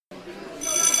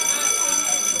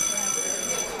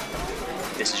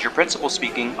This is your principal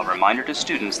speaking. A reminder to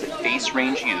students that face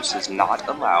range use is not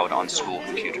allowed on school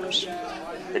computers.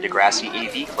 The Degrassi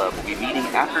AV Club will be meeting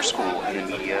after school in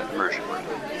the media immersion room.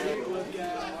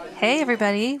 Hey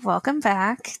everybody, welcome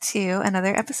back to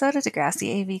another episode of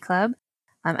Degrassi AV Club.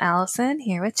 I'm Allison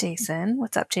here with Jason.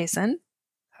 What's up, Jason?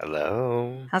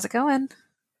 Hello. How's it going?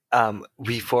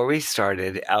 Before we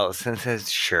started, Allison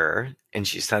says sure, and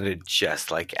she sounded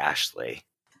just like Ashley.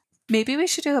 Maybe we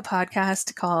should do a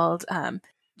podcast called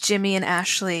Jimmy and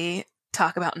Ashley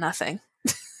Talk About Nothing.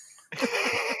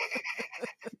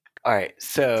 All right,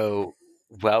 so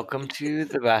welcome to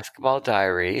the Basketball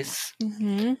Diaries.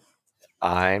 Mm-hmm.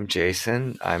 I'm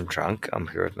Jason. I'm drunk. I'm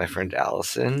here with my friend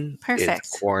Allison. Perfect.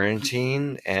 It's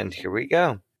quarantine, and here we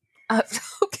go.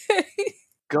 Okay.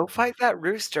 Go fight that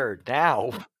rooster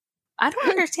now. I don't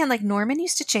understand. Like, Norman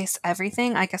used to chase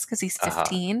everything, I guess because he's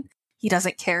 15. He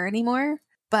doesn't care anymore.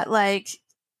 But, like,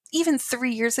 even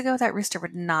 3 years ago, that rooster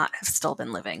would not have still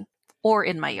been living or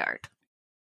in my yard.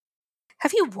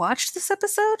 Have you watched this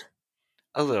episode?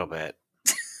 A little bit.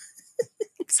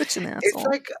 Such an asshole.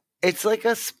 It's like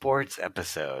a sports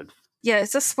episode. Yeah,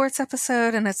 it's a sports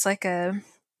episode and it's like a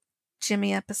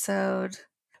Jimmy episode.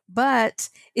 But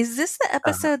is this the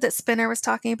episode that Spinner was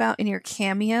talking about in your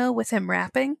cameo with him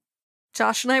rapping?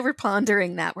 Josh and I were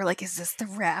pondering that. We're like, is this the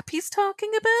rap he's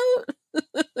talking about?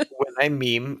 When I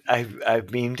meme, I've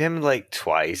memed him like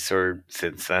twice or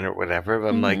since then or whatever. But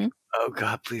I'm like, oh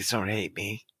God, please don't hate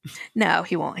me. No,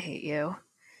 he won't hate you.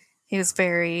 He was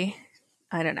very,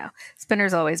 I don't know.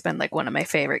 Spinner's always been like one of my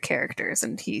favorite characters,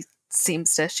 and Shane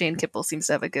Kipple seems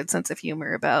to have a good sense of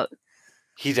humor about.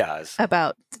 He does.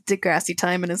 About Degrassi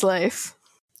time in his life.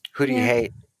 Who do you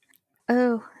hate?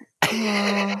 Oh,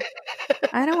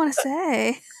 I don't want to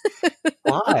say.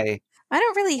 Why? I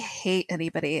don't really hate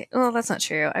anybody. Well, that's not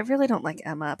true. I really don't like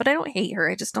Emma, but I don't hate her.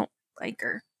 I just don't like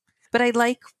her. But I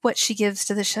like what she gives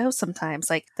to the show sometimes,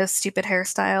 like those stupid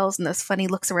hairstyles and those funny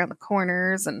looks around the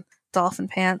corners and dolphin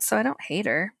pants. So I don't hate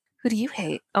her. Who do you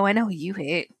hate? Oh, I know who you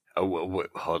hate. Oh,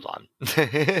 hold on.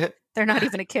 They're not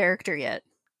even a character yet.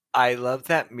 I love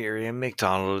that Miriam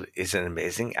McDonald is an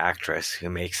amazing actress who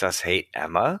makes us hate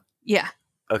Emma. Yeah.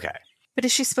 Okay. But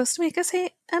is she supposed to make us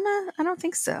hate Emma? I don't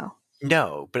think so.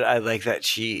 No, but I like that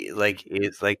she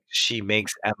she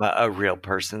makes Emma a real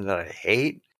person that I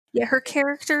hate. Yeah, her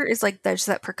character is like there's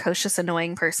that precocious,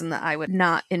 annoying person that I would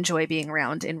not enjoy being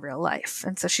around in real life.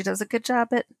 And so she does a good job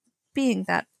at being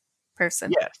that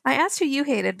person. Yes. I asked who you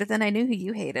hated, but then I knew who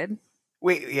you hated.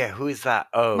 Wait, yeah, who is that?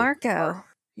 Oh, Marco.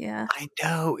 Yeah. I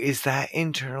know. Is that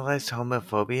internalized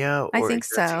homophobia? I think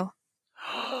so.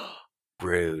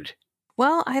 Rude.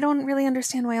 Well, I don't really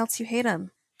understand why else you hate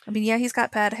him. I mean, yeah, he's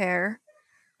got bad hair.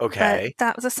 Okay. But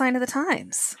that was a sign of the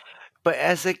times. But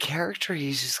as a character,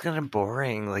 he's just kind of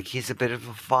boring. Like, he's a bit of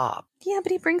a fop. Yeah,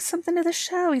 but he brings something to the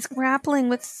show. He's grappling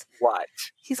with... What?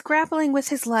 He's grappling with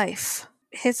his life.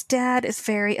 His dad is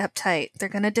very uptight. They're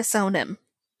going to disown him.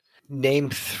 Name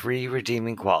 3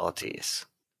 redeeming qualities.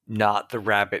 Not the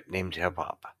rabbit named Hip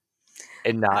Hop.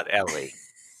 And not Ellie.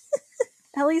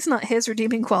 Ellie's not his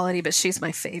redeeming quality, but she's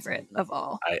my favorite of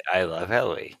all. I love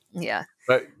Ellie. Yeah.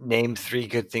 But name 3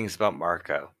 good things about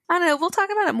Marco. I don't know. We'll talk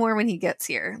about it more when he gets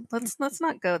here. Let's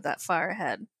not go that far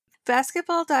ahead.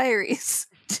 Basketball Diaries.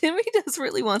 Jimmy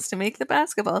desperately wants to make the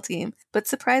basketball team, but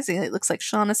surprisingly, it looks like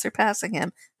Sean is surpassing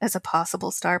him as a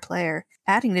possible star player.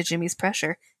 Adding to Jimmy's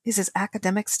pressure is his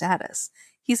academic status.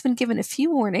 He's been given a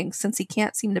few warnings since he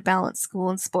can't seem to balance school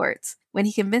and sports. When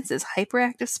he convinces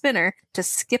hyperactive Spinner to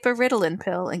skip a Ritalin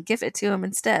pill and give it to him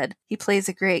instead, he plays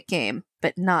a great game,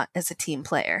 but not as a team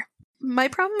player. My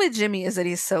problem with Jimmy is that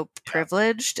he's so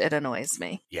privileged, it annoys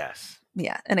me. Yes.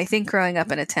 Yeah, and I think growing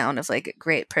up in a town of, like,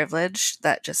 great privilege,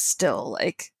 that just still,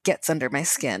 like, gets under my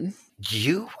skin.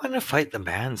 You want to fight the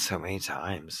man so many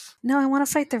times. No, I want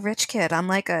to fight the rich kid. I'm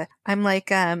like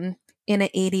in an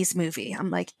 80s movie. I'm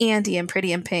like Andy in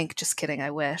Pretty in Pink. Just kidding, I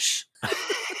wish.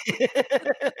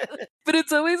 But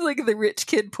it's always like the rich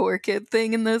kid, poor kid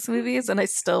thing in those movies, and I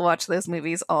still watch those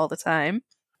movies all the time.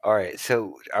 All right,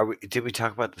 so did we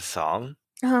talk about the song?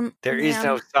 There Ma'am, is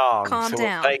no song. Calm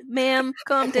down. Ma'am,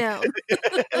 calm down.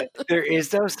 There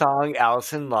is no song.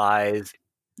 Allison lies.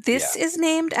 This is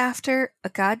named after a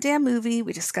goddamn movie.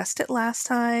 We discussed it last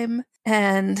time.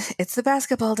 And it's the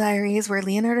Basketball Diaries, where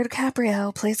Leonardo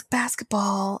DiCaprio plays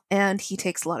basketball and he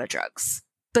takes a lot of drugs.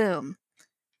 Boom.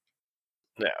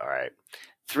 Yeah, all right.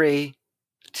 3,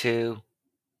 2,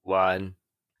 1.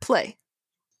 Play.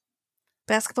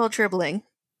 Basketball dribbling.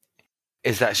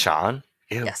 Is that Sean?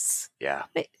 Ew. Yes. Yeah.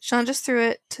 Wait, Sean just threw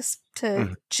it to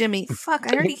Mm. Jimmy. Fuck,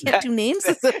 I already can't do names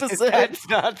this episode. That's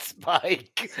not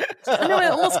Spike. I know, I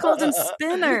almost called him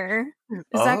Spinner.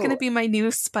 Is that going to Oh, be my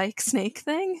new Spike Snake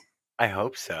thing? I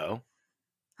hope so.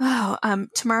 Oh,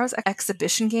 tomorrow's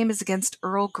exhibition game is against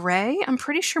Earl Grey. I'm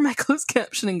pretty sure my closed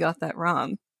captioning got that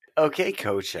wrong. Okay,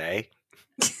 Coach A.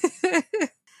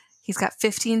 He's got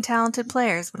 15 talented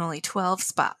players, but only 12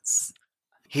 spots.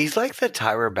 He's like the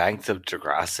Tyra Banks of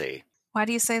Degrassi. Why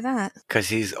do you say that? Because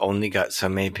he's only got so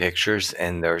many pictures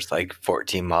and there's like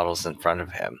 14 models in front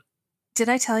of him. Did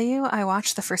I tell you I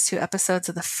watched the first 2 episodes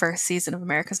of the first season of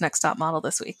America's Next Top Model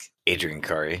this week? Adrian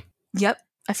Curry. Yep,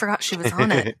 I forgot she was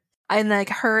on it. And like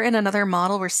her and another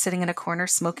model were sitting in a corner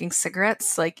smoking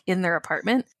cigarettes like in their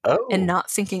apartment Oh. and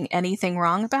not thinking anything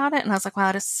wrong about it. And I was like, wow,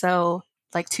 it is so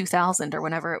like 2000 or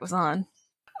whenever it was on.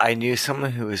 I knew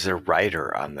someone who was a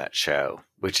writer on that show,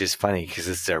 which is funny because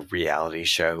it's a reality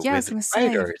show Yeah, I was with going to say,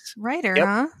 writers. writer, Yep.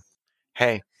 huh?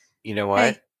 Hey, you know what?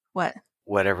 Hey, what?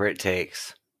 Whatever it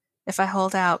takes. If I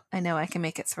hold out, I know I can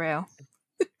make it through.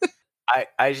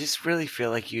 I just really feel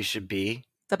like you should be.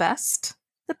 The best?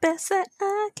 The best that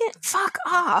I can. Fuck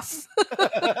off.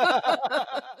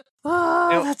 Oh,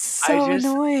 No, that's so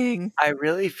annoying. I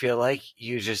really feel like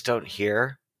you just don't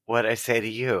hear what I say to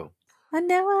you. I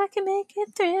know I can make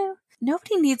it through.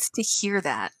 Nobody needs to hear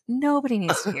that. Nobody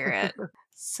needs to hear it.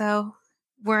 So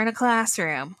we're in a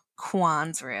classroom.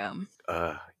 Kwan's room.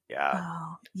 Yeah.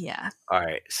 Oh, yeah. All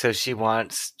right. So she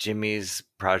wants Jimmy's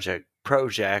project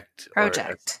or His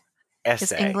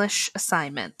essay English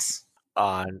assignment.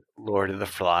 on Lord of the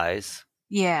Flies.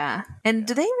 Yeah. And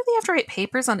do they really have to write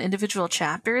papers on individual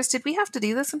chapters? Did we have to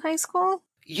do this in high school?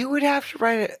 You would have to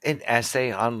write an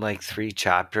essay on like 3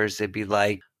 chapters. It'd be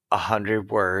like 100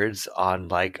 words on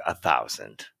like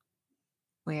 1,000.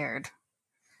 Weird.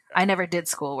 I never did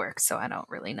schoolwork, so I don't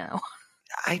really know.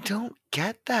 I don't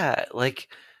get that. Like,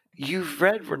 you've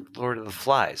read Lord of the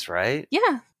Flies, right?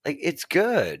 Yeah. Like, it's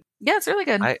good. Yeah, it's really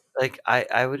good.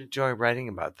 I would enjoy writing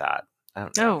about that. I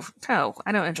don't know. No,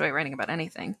 I don't enjoy writing about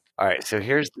anything. All right, so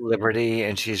here's Liberty,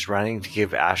 and she's running to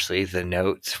give Ashley the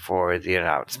notes for the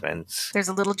announcements. There's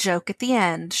a little joke at the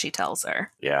end, she tells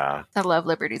her. Yeah. I love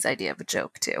Liberty's idea of a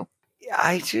joke, too.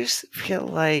 I just feel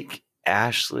like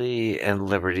Ashley and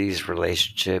Liberty's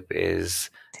relationship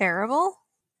is... Terrible?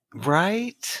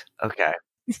 Right? Okay.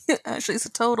 Ashley's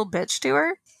a total bitch to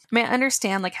her. I mean, I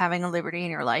understand, like, having a Liberty in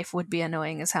your life would be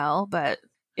annoying as hell, but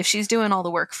if she's doing all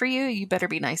the work for you, you better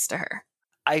be nice to her.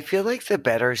 I feel like the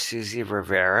better Susie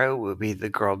Rivera would be the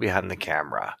girl behind the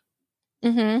camera.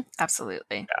 Mm-hmm.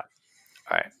 Absolutely. Yeah.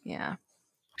 All right. Yeah.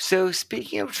 So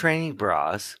speaking of training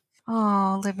bras.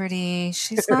 Oh, Liberty.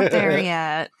 She's not there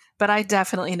yet. But I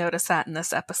definitely noticed that in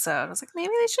this episode. I was like,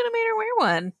 maybe they should have made her wear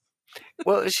one.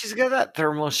 Well, she's got that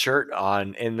thermal shirt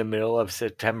on in the middle of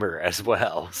September as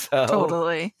well. So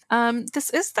Totally.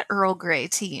 This is the Earl Grey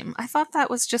team. I thought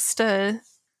that was just a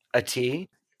tea?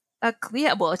 a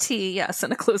tea, yes,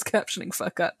 and a closed captioning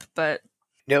fuck up, but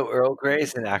No, Earl Grey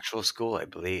is an actual school, I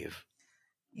believe.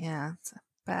 yeah, it's a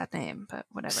bad name, but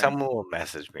whatever. Someone will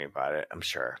message me about it, I'm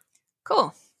sure.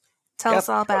 Cool. Tell us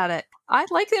all about it. I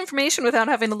like the information without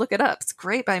having to look it up. It's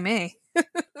great by me.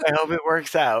 I hope it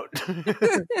works out.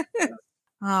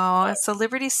 Oh, so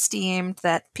Liberty steamed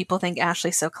that people think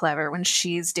Ashley's so clever when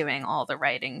she's doing all the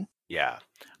writing. Yeah.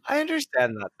 I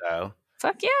understand that, though.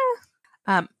 Fuck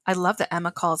yeah. I love that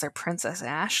Emma calls her Princess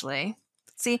Ashley.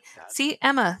 See,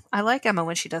 Emma. I like Emma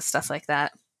when she does stuff like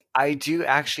that. I do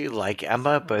actually like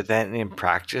Emma, but then in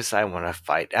practice, I want to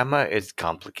fight Emma. It's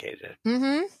complicated.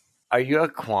 Mm-hmm. Are you a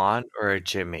Kwan or a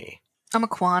Jimmy? I'm a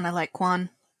Kwan. I like Kwan.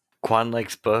 Kwan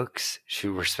likes books. She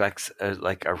respects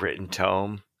a written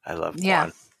tome. I love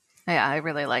Kwan. Yeah, I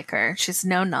really like her. She's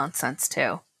no nonsense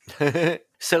too.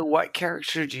 So what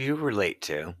character do you relate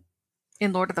to?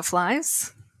 In Lord of the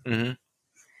Flies? Mm-hmm.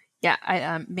 Yeah,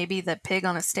 I maybe the pig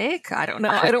on a steak? I don't know.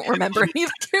 I don't remember any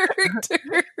of the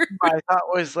characters. My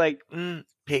thought was like,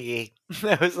 Piggy.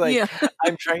 I was like, yeah.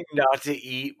 I'm trying not to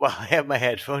eat while I have my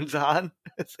headphones on.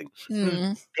 It's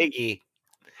like, Piggy.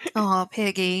 Oh,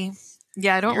 Piggy.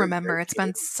 Yeah, I don't remember. It's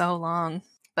been so long.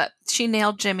 But she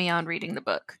nailed Jimmy on reading the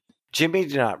book. Jimmy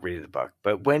did not read the book,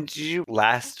 but when did you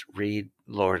last read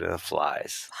Lord of the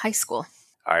Flies? High school.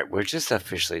 All right, we're just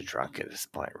officially drunk at this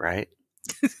point, right?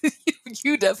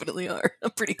 You definitely are. I'm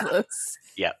pretty close.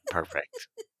 Yep, perfect.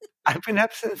 I've been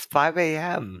up since 5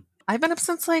 a.m. I've been up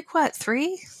since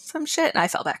 3? Some shit. And I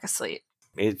fell back asleep.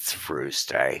 It's Fru's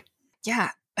Day. Yeah.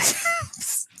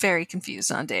 Very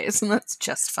confused on days, and that's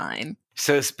just fine.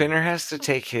 So Spinner has to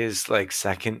take his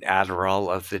second Adderall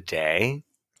of the day.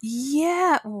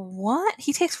 Yeah, what?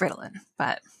 He takes Ritalin,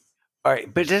 but All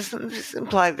right, but doesn't this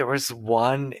imply there was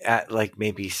one at like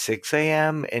maybe 6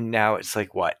 a.m. and now it's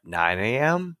like what, 9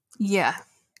 a.m.? Yeah.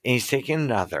 And he's taking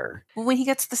another. Well, when he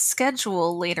gets the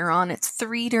schedule later on, it's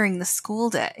 3 during the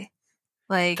school day.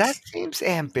 Like, That seems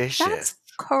ambitious. that's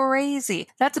crazy.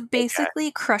 That's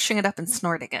basically crushing it up and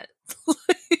snorting it.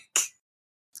 Like,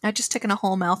 I just taken a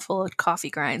whole mouthful of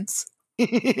coffee grinds.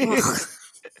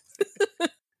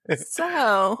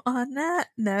 So, on that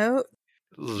note,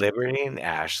 Liberty and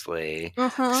Ashley.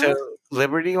 uh-huh. So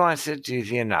Liberty wants to do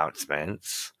the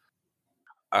announcements.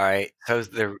 All right, so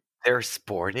they're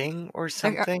sporting or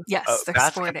something? Yes, they're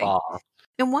basketball. sporting.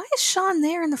 And why is Sean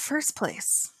there in the first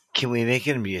place? Can we make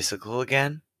it a musical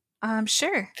again?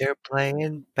 Sure. They're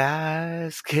playing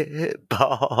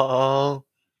basketball.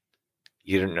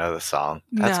 You don't know the song.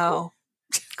 That's No. Cool.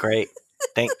 Great.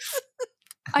 Thanks.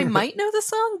 I might know the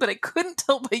song, but I couldn't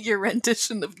tell by your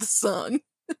rendition of the song.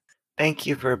 Thank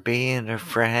you for being a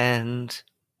friend.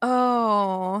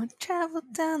 Oh, travel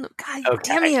down. God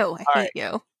Okay. damn you. I hate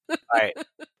you. All right.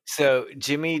 So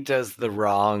Jimmy does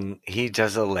he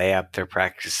does a layup. They're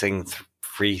practicing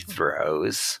free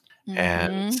throws.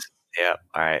 And yeah,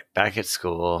 all right. Back at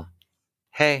school.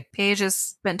 Hey. Paige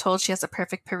has been told she has a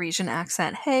perfect Parisian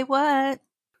accent. Hey, what?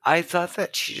 I thought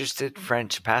that she just did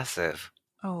French passive.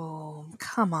 Oh,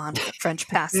 come on with the French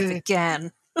passive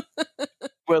again.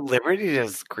 Well, Liberty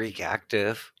does Greek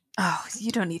active. Oh,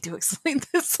 you don't need to explain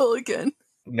this all again.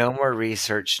 No more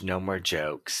research, no more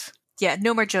jokes. Yeah,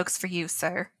 no more jokes for you,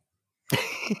 sir.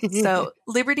 So,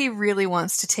 Liberty really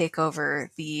wants to take over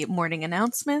the morning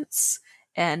announcements,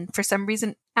 and for some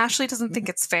reason, Ashley doesn't think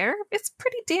it's fair. It's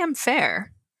pretty damn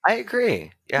fair. I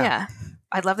agree. Yeah.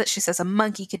 I love that she says a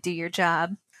monkey could do your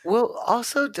job. Well,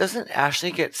 also, doesn't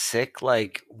Ashley get sick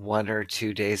like 1 or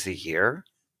 2 days a year?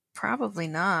 Probably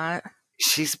not.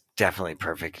 She's definitely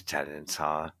perfect attendance,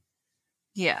 huh?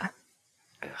 Yeah.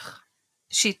 Ugh.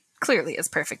 She clearly is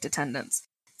perfect attendance.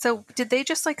 So, did they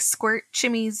just like squirt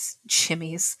Jimmy's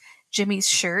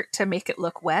shirt to make it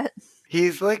look wet?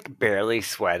 He's like barely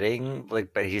sweating,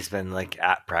 but he's been like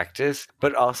at practice.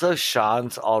 But also,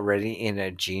 Sean's already in a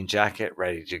jean jacket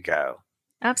ready to go.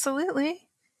 Absolutely.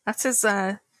 That's his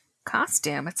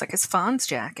costume. It's like his Fonz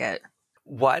jacket.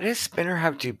 Why does Spinner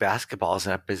have 2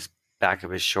 basketballs up his back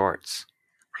of his shorts?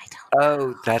 I don't know.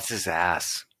 Oh, that's his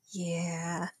ass.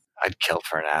 Yeah. I'd kill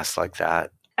for an ass like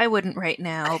that. I wouldn't right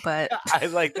now, but... I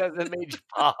like that it made you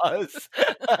pause.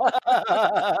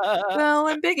 Well,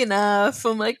 I'm big enough.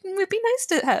 I'm like, it'd be nice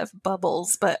to have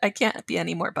bubbles, but I can't be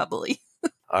any more bubbly.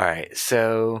 All right,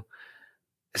 so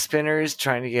Spinner is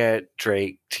trying to get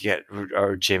Drake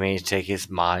or Jimmy to take his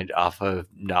mind off of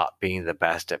not being the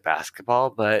best at basketball,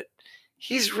 but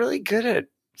he's really good at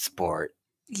sport.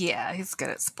 Yeah, he's good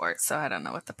at sports, so I don't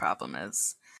know what the problem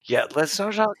is. Yeah, let's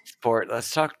not talk sport. Let's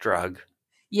talk drug.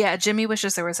 Yeah, Jimmy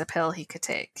wishes there was a pill he could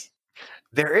take.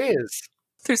 There is.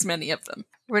 There's many of them.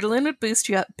 Ritalin would boost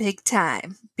you up big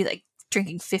time. Be like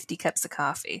drinking 50 cups of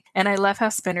coffee. And I love how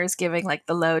Spinner's giving like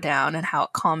the lowdown and how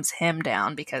it calms him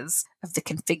down because of the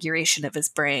configuration of his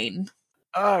brain.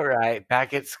 All right,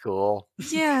 back at school.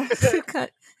 Yeah, we've got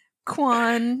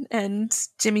Quan, and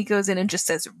Jimmy goes in and just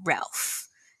says Ralph.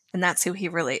 And that's who he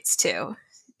relates to.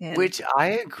 And Which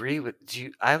I agree with.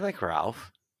 I like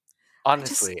Ralph.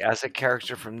 Honestly, as a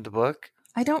character from the book.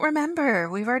 I don't remember.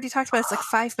 We've already talked about this like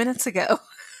 5 minutes ago.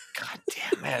 God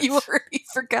damn it. You already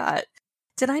forgot.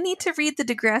 Did I need to read the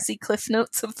Degrassi Cliff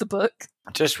Notes of the book?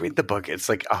 Just read the book. It's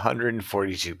like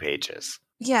 142 pages.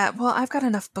 Yeah, well, I've got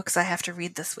enough books I have to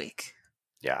read this week.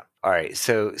 Yeah. All right.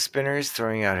 So Spinner's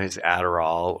throwing out his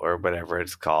Adderall or whatever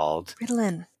it's called.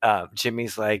 Ritalin.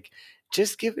 Jimmy's like,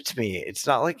 just give it to me. It's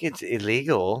not like it's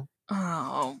illegal.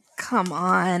 Oh, come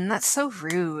on. That's so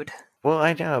rude. Well,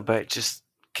 I know, but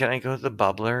can I go to the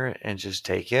bubbler and just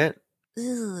take it?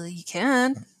 Ugh, you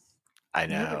can. I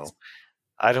know.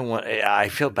 I don't want, I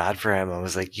feel bad for him. I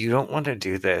was like, you don't want to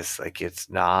do this. Like, it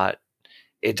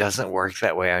doesn't work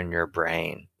that way on your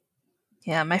brain.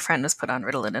 Yeah, my friend was put on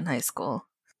Ritalin in high school.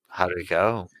 How did it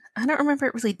go? I don't remember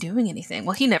it really doing anything.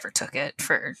 Well, he never took it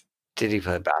for... Did he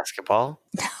play basketball?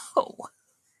 No.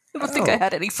 I don't think I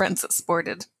had any friends that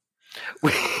sported.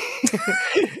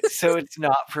 So it's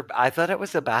not for... I thought it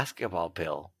was a basketball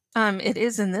pill. It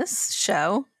is in this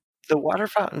show. The water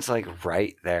fountain's like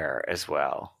right there as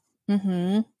well.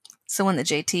 Mm-hmm. So when the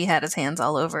JT had his hands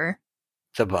all over.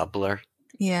 The bubbler.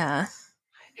 Yeah.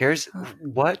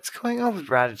 What's going on with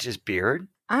Radich's beard?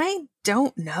 I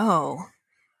don't know.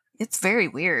 It's very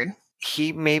weird.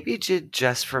 He maybe did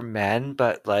Just for Men,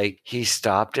 but like he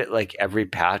stopped at like every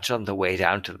patch on the way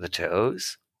down to the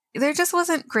toes. There just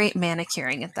wasn't great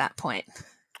manicuring at that point.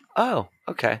 Oh,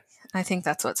 okay. I think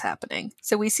that's what's happening.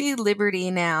 So we see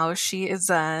Liberty now. She is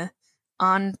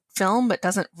on film but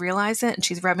doesn't realize it, and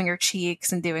she's rubbing her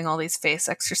cheeks and doing all these face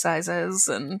exercises.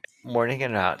 And Morning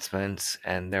announcements,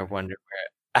 and they're wondering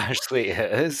where Ashley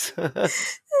is.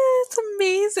 it's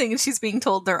amazing. And she's being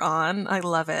told they're on. I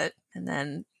love it. And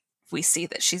then we see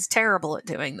that she's terrible at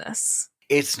doing this.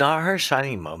 It's not her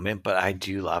shining moment, but I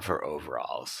do love her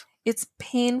overalls. It's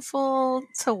painful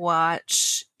to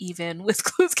watch, even with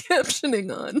closed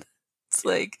captioning on. It's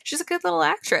like, she's a good little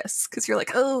actress, because you're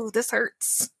like, oh, this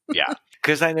hurts. Yeah.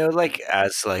 Because I know, like,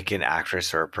 as, like, an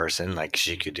actress or a person, like,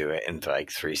 she could do it in, like,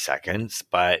 3 seconds,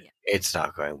 but it's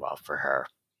not going well for her.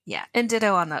 Yeah, and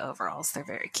ditto on the overalls. They're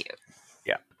very cute.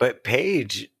 Yeah. But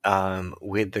Paige,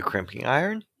 with the crimping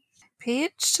iron.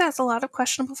 Paige has a lot of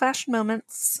questionable fashion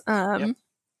moments.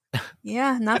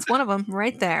 Yeah, and that's one of them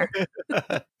right there.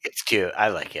 It's cute. I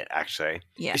like it, actually.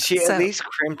 Yeah. She at least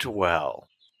crimped well.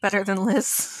 Better than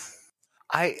Liz.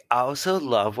 I also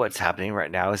love what's happening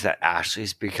right now is that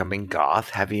Ashley's becoming goth.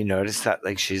 Have you noticed that,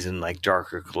 like, she's in, like,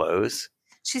 darker clothes?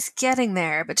 She's getting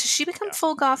there, but does she become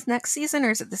full goth next season,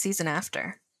 or is it the season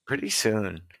after? Pretty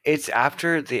soon. It's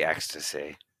after the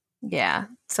ecstasy. Yeah,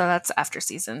 so that's after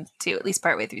season 2, at least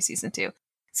partway through season 2.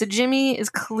 So Jimmy is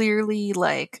clearly,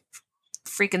 like,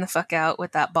 freaking the fuck out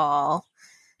with that ball.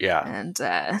 Yeah. And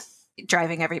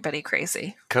driving everybody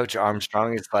crazy. Coach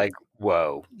Armstrong is like,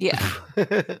 whoa. Yeah.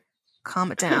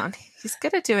 Calm it down. He's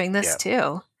good at doing this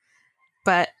too.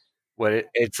 But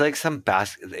it's like some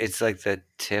it's like the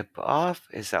tip off.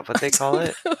 Is that what they call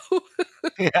it?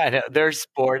 Yeah, I know. They're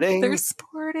sporting.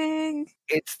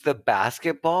 It's the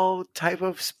basketball type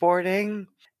of sporting,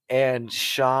 and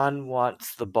Sean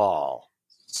wants the ball.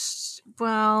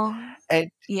 Well,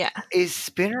 and yeah. Is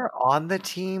Spinner on the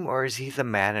team, or is he the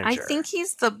manager? I think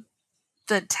he's the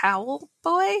towel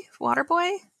boy, water boy.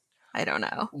 I don't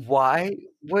know. Why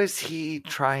was he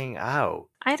trying out?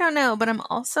 I don't know, but I'm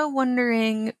also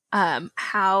wondering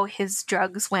how his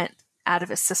drugs went out of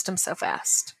his system so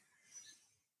fast.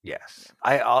 Yes.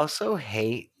 I also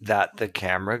hate that the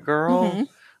camera girl,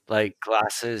 like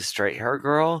glasses, straight hair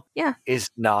girl, is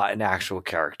not an actual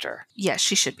character. Yeah,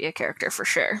 she should be a character for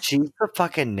sure. She's the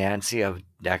fucking Nancy of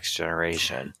Next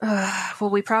Generation. Well,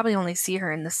 we probably only see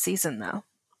her in this season, though.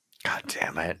 God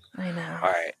damn it. I know.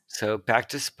 All right. So back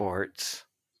to sports.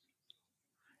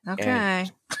 Okay.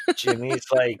 And Jimmy's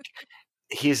like,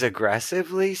 he's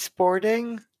aggressively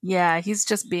sporting. Yeah, he's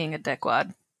just being a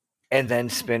dickwad. And then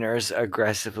Spinner's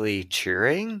aggressively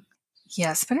cheering.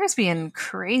 Yeah, Spinner's being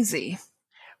crazy.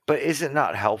 But is it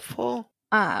not helpful?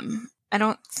 I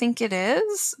don't think it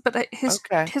is. But his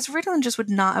Ritalin just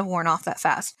would not have worn off that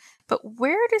fast. But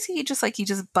where does he just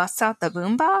busts out the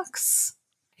boombox?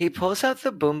 He pulls out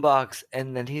the boombox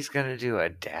and then he's going to do a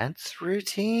dance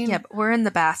routine? Yeah, but we're in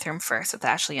the bathroom first with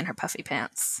Ashley in her puffy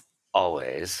pants.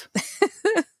 Always.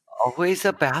 Always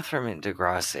a bathroom in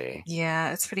Degrassi.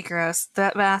 Yeah, it's pretty gross.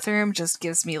 That bathroom just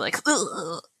gives me it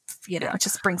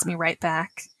just brings me right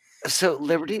back. So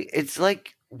Liberty, it's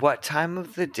like, what time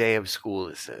of the day of school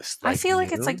is this? I feel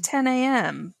like it's like 10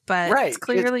 a.m., but it's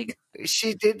clearly...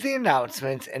 She did the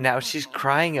announcements, and now she's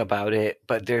crying about it,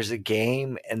 but there's a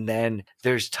game, and then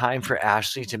there's time for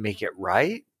Ashley to make it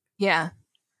right? Yeah.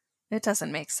 It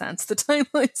doesn't make sense. The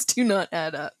timelines do not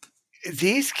add up.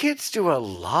 These kids do a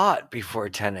lot before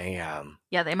 10 a.m.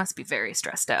 Yeah, they must be very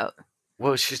stressed out.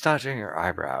 Well, she's not doing her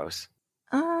eyebrows.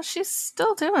 She's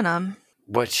still doing them.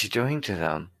 What's she doing to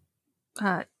them?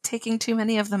 Taking too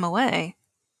many of them away.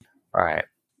 All right.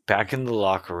 Back in the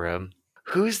locker room.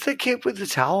 Who's the kid with the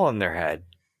towel on their head?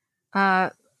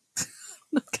 I'm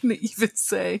not going to even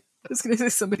say. I was going to say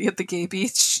somebody at the gay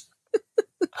beach.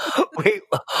 Wait.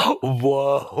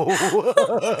 Whoa.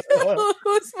 That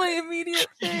was my immediate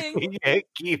thing.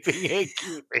 Keeping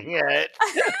it.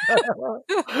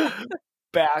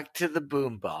 Back to the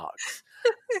boombox.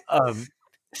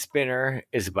 Spinner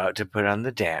is about to put on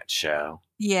the dance show.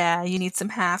 Yeah, you need some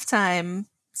halftime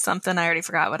something. I already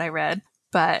forgot what I read.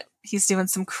 But he's doing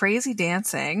some crazy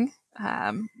dancing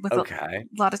with a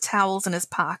lot of towels in his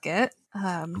pocket.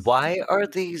 Why are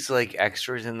these like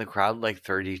extras in the crowd like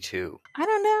 32? I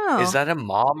don't know. Is that a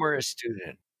mom or a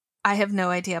student? I have no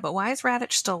idea. But why is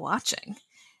Raditch still watching?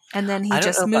 And then he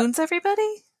just moons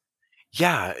everybody?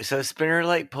 Yeah. So Spinner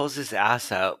like pulls his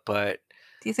ass out, but...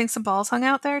 Do you think some balls hung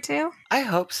out there too? I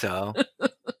hope so.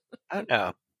 I don't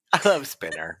know. I love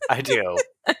Spinner. I do.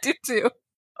 I do too.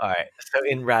 All right. So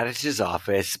in Raditch's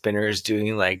office, Spinner is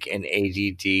doing like an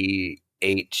ADD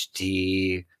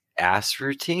HD ass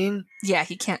routine. Yeah,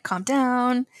 he can't calm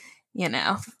down.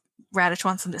 Raditch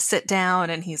wants him to sit down,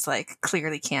 and he's like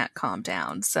clearly can't calm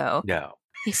down. So no.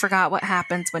 he forgot what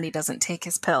happens when he doesn't take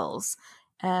his pills.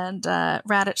 And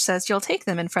Raditch says, "You'll take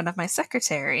them in front of my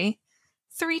secretary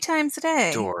 3 times a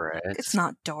day." Doris. It's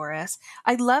not Doris.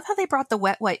 I love how they brought the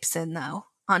wet wipes in, though,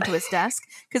 onto his desk,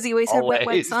 because he always had wet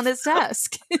wipes on his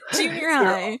desk. Junior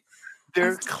high.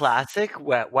 They're classic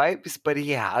wet wipes, but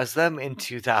he has them in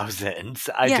 2000s.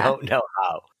 I don't know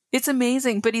how. It's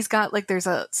amazing, but he's got, like, there's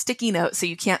a sticky note so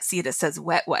you can't see it. It says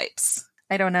wet wipes.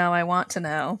 I don't know. I want to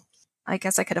know. I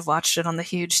guess I could have watched it on the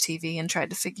huge TV and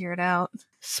tried to figure it out.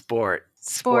 Sport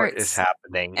Sports is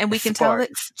happening. And we can tell that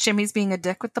Jimmy's being a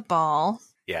dick with the ball.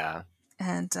 Yeah.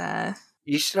 And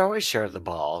you should always share the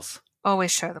balls.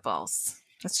 Always share the balls.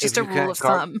 That's just a rule of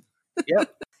thumb.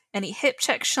 Yep. And he hip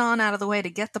checks Sean out of the way to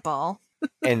get the ball.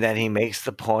 And then he makes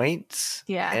the points.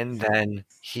 Yeah. And then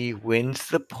he wins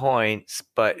the points,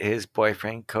 but his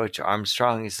boyfriend, Coach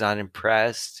Armstrong, is not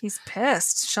impressed. He's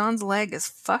pissed. Sean's leg is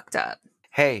fucked up.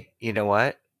 Hey, you know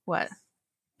what? What?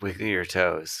 Wiggle your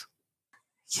toes.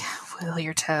 Yeah, wiggle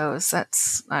your toes.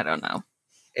 That's, I don't know.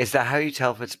 Is that how you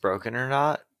tell if it's broken or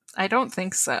not? I don't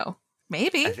think so.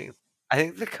 Maybe. I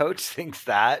think the coach thinks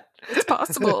that. It's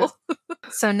possible.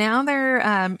 So now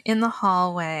they're in the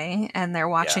hallway and they're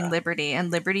watching Liberty,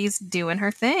 and Liberty's doing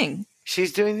her thing.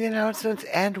 She's doing the announcements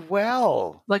and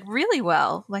well. Like really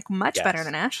well. Like much better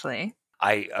than Ashley.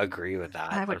 I agree with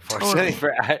that. I would unfortunately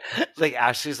for like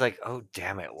Ashley's like, oh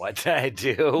damn it, what did I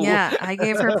do? Yeah, I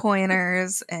gave her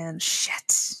pointers and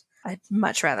shit. I'd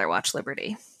much rather watch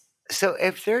Liberty. So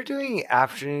if they're doing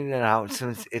afternoon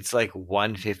announcements, it's like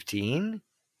 1:15?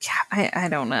 Yeah, I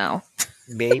don't know.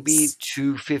 Maybe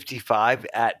 2:55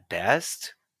 at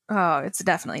best. Oh, it's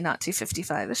definitely not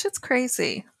 2:55. This shit's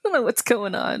crazy. I don't know what's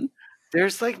going on.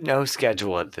 There's like no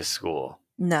schedule at this school.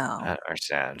 No. I don't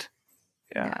understand.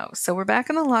 Yeah. No. So we're back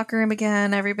in the locker room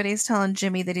again. Everybody's telling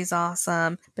Jimmy that he's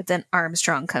awesome. But then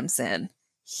Armstrong comes in.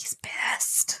 He's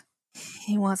pissed.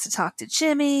 He wants to talk to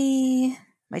Jimmy.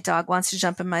 My dog wants to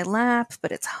jump in my lap,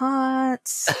 but it's hot.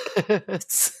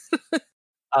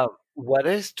 What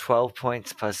does 12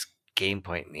 points plus game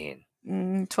point mean?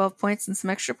 12 points and some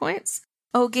extra points.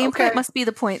 Oh, game point must be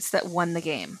the points that won the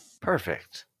game.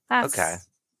 Perfect. That's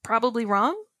probably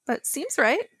wrong, but seems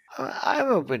right. I'm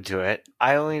open to it.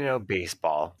 I only know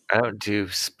baseball. I don't do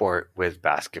sport with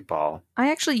basketball.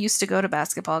 I actually used to go to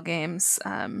basketball games.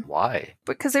 Why?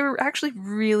 Because they were actually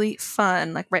really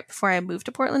fun. Like right before I moved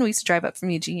to Portland, we used to drive up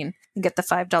from Eugene and get the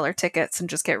 $5 tickets and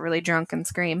just get really drunk and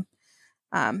scream.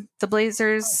 The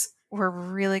Blazers were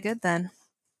really good then.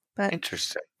 But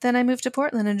interesting. Then I moved to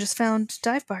Portland and just found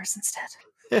dive bars instead.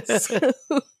 So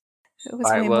it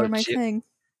was way more my thing.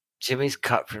 Jimmy's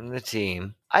cut from the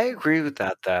team. I agree with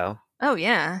that, though. Oh,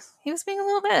 yeah. He was being a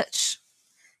little bitch.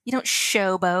 You don't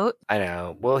showboat. I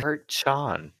know. Well, it hurt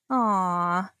Sean.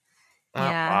 Aw.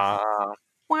 Yeah.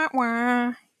 Wah,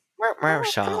 wah.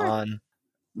 Sean.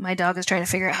 My dog is trying to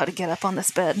figure out how to get up on this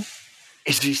bed.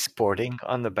 Is he sporting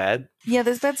on the bed? Yeah,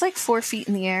 this bed's like 4 feet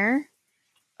in the air.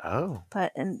 Oh.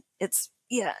 And it's,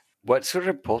 yeah. What sort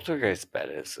of poltergeist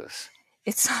bed is this?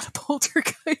 It's not a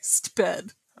poltergeist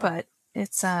bed, but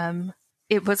it's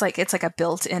it's like a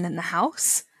built-in in the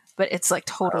house, but it's like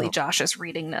totally Josh's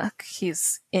reading nook.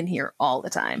 He's in here all the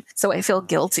time. So I feel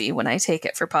guilty when I take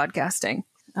it for podcasting.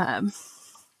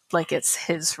 Like it's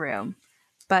his room.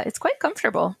 But it's quite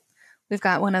comfortable. We've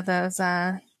got one of those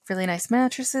really nice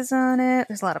mattresses on it.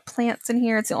 There's a lot of plants in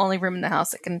here. It's the only room in the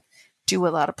house that can do a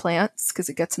lot of plants because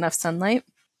it gets enough sunlight.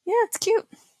 Yeah, it's cute.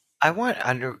 I want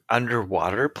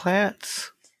underwater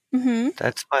plants. Mm-hmm.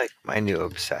 That's my new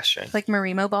obsession. Like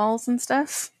Marimo balls and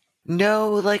stuff?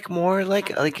 No, like more like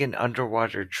an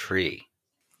underwater tree.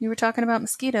 You were talking about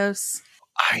mosquitoes.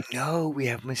 I know, we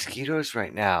have mosquitoes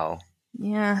right now.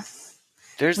 Yeah.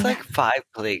 There's like 5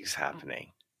 plagues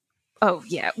happening. Oh,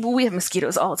 yeah. Well, we have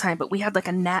mosquitoes all the time, but we had like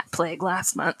a gnat plague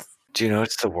last month. Do you know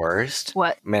what's the worst?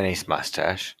 What? Manny's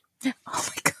mustache. Oh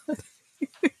my god.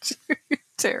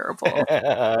 Terrible.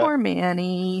 Poor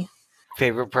Manny.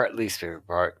 Favorite part, least favorite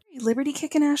part? Liberty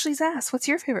kicking Ashley's ass. What's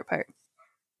your favorite part?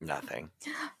 Nothing.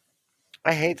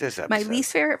 I hate this episode. My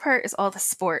least favorite part is all the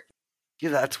sport. Yeah,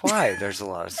 that's why. There's a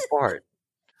lot of sport.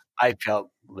 I felt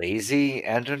lazy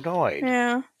and annoyed.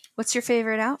 Yeah. What's your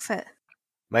favorite outfit?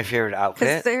 My favorite outfit?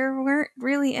 Because there weren't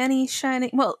really any shining...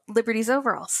 Well, Liberty's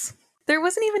overalls. There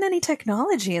wasn't even any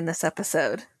technology in this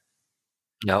episode.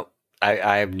 Nope.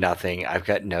 I have nothing. I've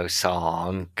got no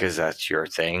song, because that's your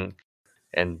thing.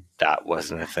 And that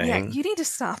wasn't a thing. Yeah, you need to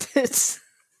stop it.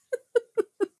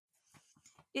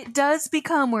 It does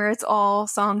become where it's all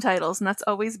song titles, and that's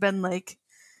always been like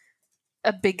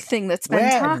a big thing that's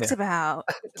been talked about.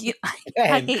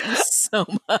 I hate you so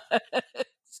much.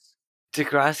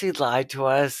 Degrassi lied to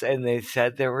us, and they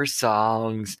said there were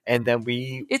songs, and then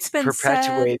we It's been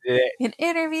perpetuated said it. in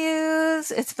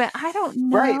interviews. It's been, I don't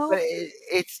know. Right, but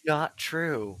it's not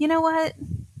true. You know what?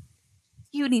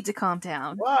 You need to calm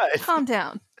down. What? Calm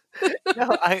down. No, You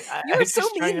were I'm so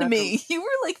just trying mean to not me. You were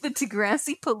like the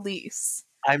Degrassi police.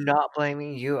 I'm not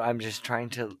blaming you. I'm just trying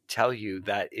to tell you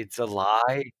that it's a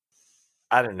lie.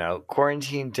 I don't know.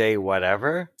 Quarantine day,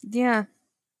 whatever. Yeah.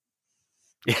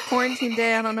 Quarantine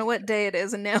day, I don't know what day it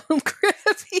is, and now I'm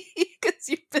crabby because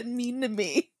you've been mean to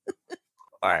me.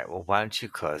 All right, well, why don't you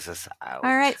close us out?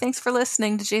 All right, thanks for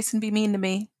listening to Jason be mean to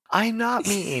me. I'm not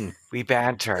mean. We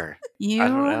banter. You I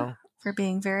don't know. for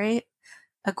being very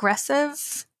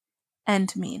aggressive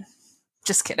and mean.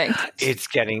 Just kidding.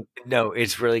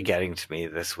 It's really getting to me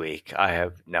this week. I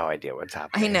have no idea what's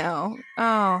happening. I know.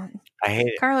 Oh, I hate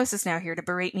it. Carlos is now here to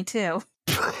berate me too.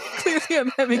 Clearly,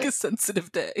 I'm having a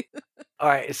sensitive day. All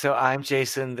right, so I'm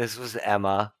Jason. This was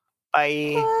Emma.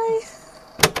 Bye. Bye.